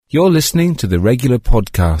You're listening to the regular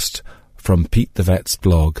podcast from Pete the Vet's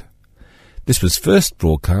blog. This was first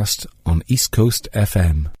broadcast on East Coast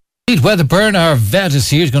FM. Wedderburn, our vet, is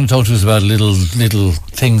here. He's going to talk to us about little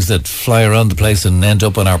things that fly around the place and end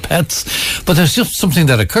up on our pets. But there's just something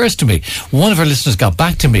that occurs to me. One of our listeners got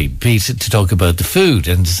back to me, Pete, to talk about the food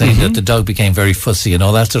and saying that the dog became very fussy and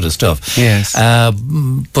all that sort of stuff. Yes.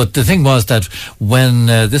 But the thing was that when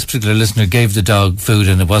this particular listener gave the dog food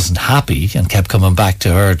and it wasn't happy and kept coming back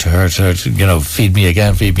to her, you know, feed me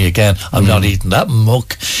again, I'm not eating that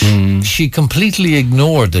muck. She completely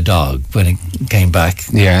ignored the dog when it came back.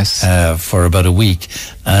 Yes. For about a week,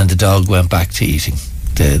 and the dog went back to eating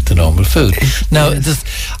the normal food. Now,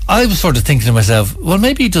 I was sort of thinking to myself, well,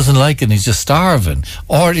 maybe he doesn't like it and he's just starving,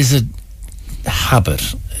 or is it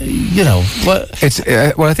habit? You know, it's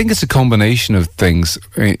well, I think it's a combination of things.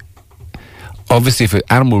 I mean, obviously, if an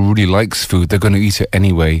animal really likes food, they're going to eat it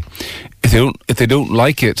anyway. If they don't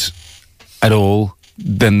like it at all,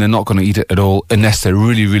 then they're not going to eat it at all unless they're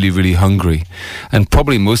really, really, really hungry. And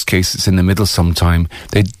probably in most cases, in the middle sometime,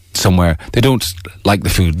 they don't like the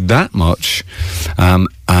food that much,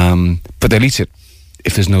 but they'll eat it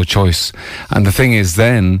if there's no choice. And the thing is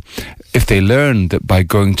then, if they learn that by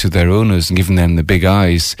going to their owners and giving them the big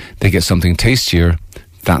eyes, they get something tastier,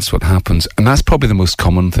 that's what happens. And that's probably the most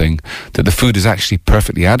common thing, that the food is actually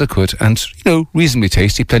perfectly adequate and, you know, reasonably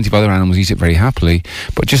tasty. Plenty of other animals eat it very happily,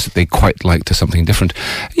 but just that they quite like to something different.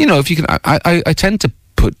 You know, if you can, I tend to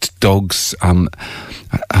put dogs'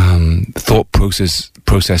 thought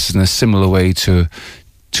processes in a similar way to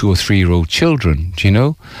 2 or 3 year old children, do you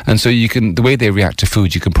know? And so you can, the way they react to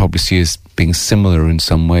food, you can probably see as being similar in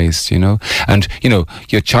some ways, you know? And, you know,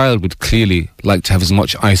 your child would clearly like to have as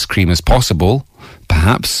much ice cream as possible,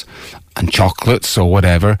 perhaps, and chocolates or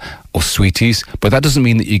whatever, or sweeties, but that doesn't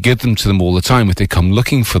mean that you give them to them all the time if they come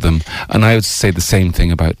looking for them. And I would say the same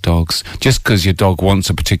thing about dogs. Just because your dog wants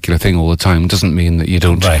a particular thing all the time doesn't mean that you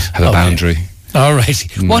don't have a boundary. All right.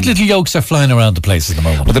 What little yolks are flying around the place at the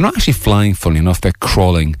moment? Well, they're not actually flying, funny enough. They're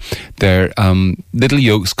crawling. They're little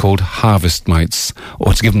yolks called harvest mites,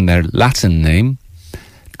 or to give them their Latin name,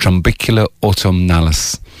 Trumbicula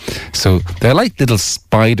autumnalis. So they're like little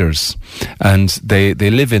spiders, and they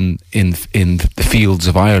live in the fields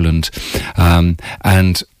of Ireland,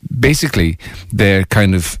 and basically they're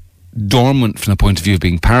kind of dormant from the point of view of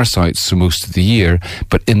being parasites for most of the year,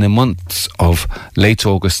 but in the months of late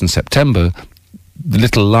August and September, the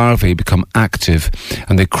little larvae become active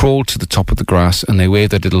and they crawl to the top of the grass and they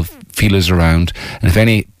wave their little feelers around, and if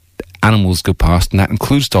any animals go past, and that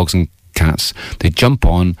includes dogs and cats, they jump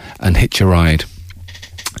on and hitch a ride.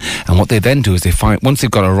 And what they then do is they find, once they've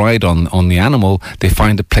got a ride on the animal, they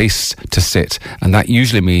find a place to sit, and that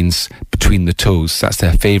usually means between the toes. That's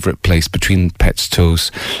their favourite place, between the pet's toes,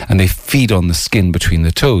 and they feed on the skin between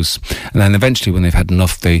the toes. And then eventually, when they've had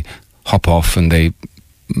enough, they hop off and they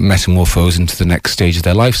metamorphose into the next stage of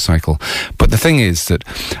their life cycle. But the thing is that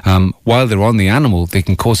while they're on the animal, they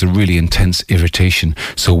can cause a really intense irritation.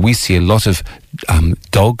 So we see a lot of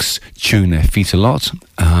dogs chewing their feet a lot,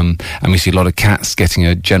 and we see a lot of cats getting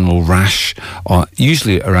a general rash,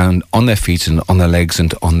 usually around on their feet and on their legs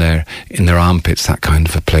and in their armpits, that kind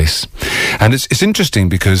of a place. And it's interesting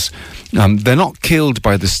because they're not killed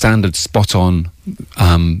by the standard spot-on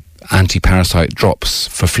anti-parasite drops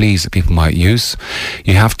for fleas that people might use.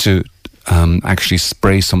 You have to actually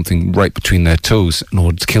spray something right between their toes in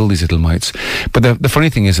order to kill these little mites. But the funny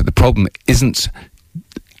thing is that the problem isn't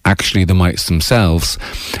actually the mites themselves,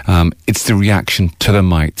 it's the reaction to the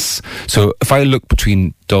mites. So if I look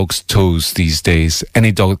between dogs' toes these days,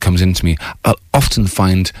 any dog that comes into me, I'll often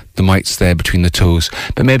find the mites there between the toes,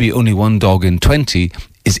 but maybe only one dog in 20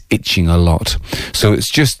 is itching a lot. So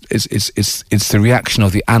it's the reaction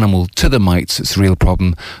of the animal to the mites that's the real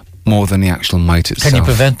problem, more than the actual mite itself. Can you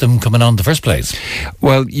prevent them coming on in the first place?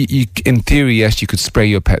 Well, you, in theory, yes, you could spray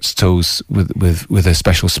your pet's toes with a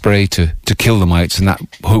special spray to kill the mites, and that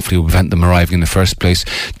hopefully will prevent them arriving in the first place.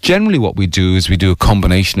 Generally, what we do is we do a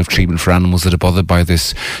combination of treatment for animals that are bothered by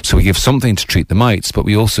this. So we give something to treat the mites, but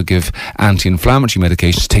we also give anti-inflammatory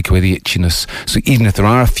medications to take away the itchiness. So even if there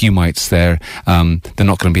are a few mites there, they're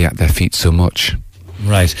not going to be at their feet so much.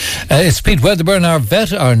 Right. It's Pete Wedderburn, our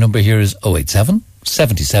vet. Our number here is 087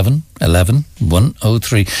 77 11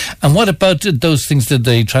 103. And what about those things that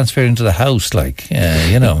they transfer into the house, like,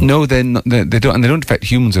 you know? No, they don't, and they don't affect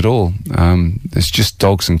humans at all. It's just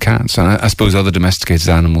dogs and cats, and I suppose other domesticated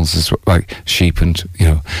animals, as like sheep, and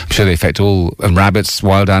I'm sure they affect all, and rabbits,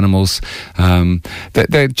 wild animals.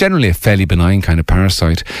 They're generally a fairly benign kind of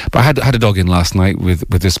parasite. But I had a dog in last night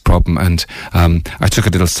with this problem, and I took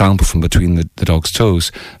a little sample from between the dog's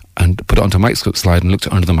toes. and put it onto a microscope slide and looked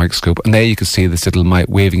under the microscope, and there you could see this little mite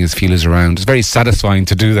waving his feelers around. It's very satisfying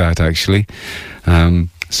to do that, actually.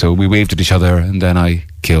 So we waved at each other, and then I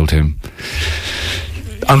killed him.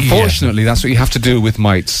 Unfortunately, that's what you have to do with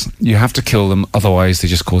mites. You have to kill them, otherwise they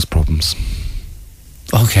just cause problems.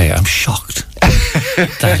 Okay, I'm shocked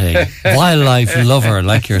that a wildlife lover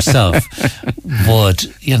like yourself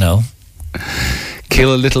would,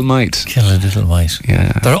 kill a little mite. Kill a little mite.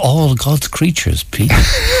 Yeah. They're all God's creatures, Pete.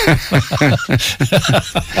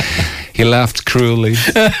 He laughed cruelly.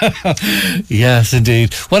 Yes,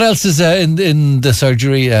 indeed. What else is in the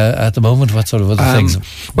surgery at the moment? What sort of other things?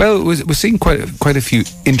 Well, we're seeing quite a few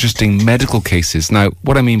interesting medical cases. Now,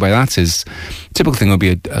 what I mean by that is, typical thing would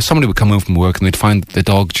be somebody would come home from work and they'd find that the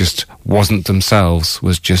dog just wasn't themselves,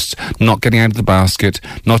 was just not getting out of the basket,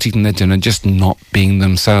 not eating their dinner, just not being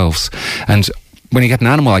themselves. And when you get an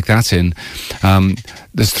animal like that in,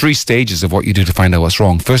 there's 3 stages of what you do to find out what's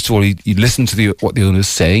wrong. First of all, you listen to what the owner's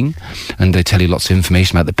saying, and they tell you lots of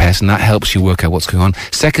information about the pet, and that helps you work out what's going on.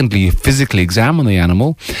 Secondly, you physically examine the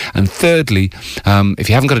animal. And thirdly, if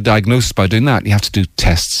you haven't got a diagnosis by doing that, you have to do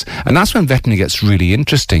tests. And that's when veterinary gets really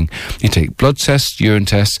interesting. You take blood tests, urine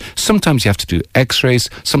tests. Sometimes you have to do x-rays.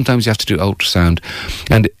 Sometimes you have to do ultrasound.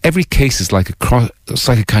 And every case is like it's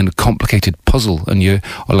like a kind of complicated puzzle, or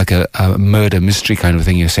like a murder mystery kind of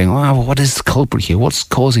thing. You're saying, what is the culprit here? What's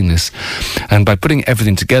causing this? And by putting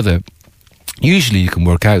everything together, usually you can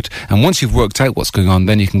work out. And once you've worked out what's going on,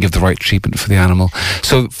 then you can give the right treatment for the animal.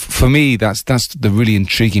 So for me, that's the really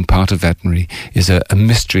intriguing part of veterinary, is a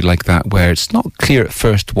mystery like that, where it's not clear at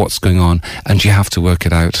first what's going on, and you have to work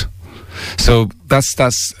it out. So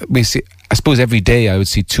that's we see. I suppose every day I would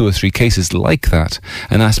see 2 or 3 cases like that,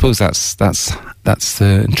 and I suppose that's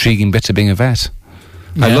the intriguing bit of being a vet.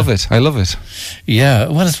 Yeah. I love it. Yeah,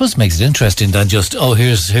 well, I suppose it makes it interesting than just,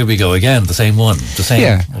 here we go again, the same one, the same.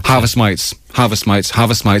 Yeah, harvest mites.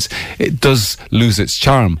 It does lose its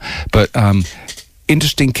charm, but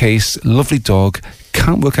interesting case, lovely dog,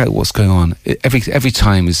 can't work out what's going on. Every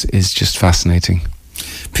time is just fascinating.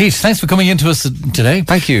 Pete, thanks for coming in to us today.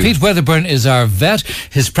 Thank you. Pete Weatherburn is our vet.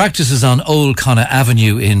 His practice is on Old Connaught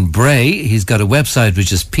Avenue in Bray. He's got a website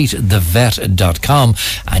which is petethevet.com,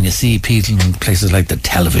 and you see Pete in places like the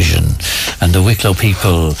Television and the Wicklow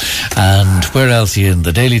People, and where else are you in?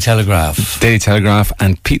 The Daily Telegraph. Daily Telegraph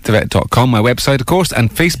and petethevet.com, my website, of course, and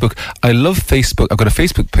Facebook. I love Facebook. I've got a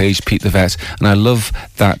Facebook page, Pete the Vet, and I love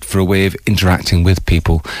that for a way of interacting with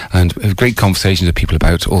people and have great conversations with people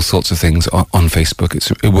about all sorts of things on Facebook.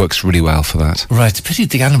 It works really well for that. Right, it's a pity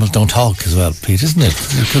the animals don't talk as well, Pete, isn't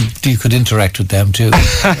it? You could interact with them too.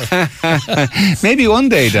 Maybe one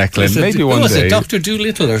day, Declan. Maybe one day. Was it Dr.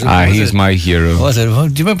 Doolittle or something? He's my hero. Was it? Do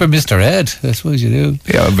you remember Mr. Ed? I suppose you do.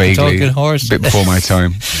 Yeah, vaguely. Talking horse. A bit before my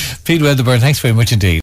time. Pete Weatherburn, thanks very much indeed.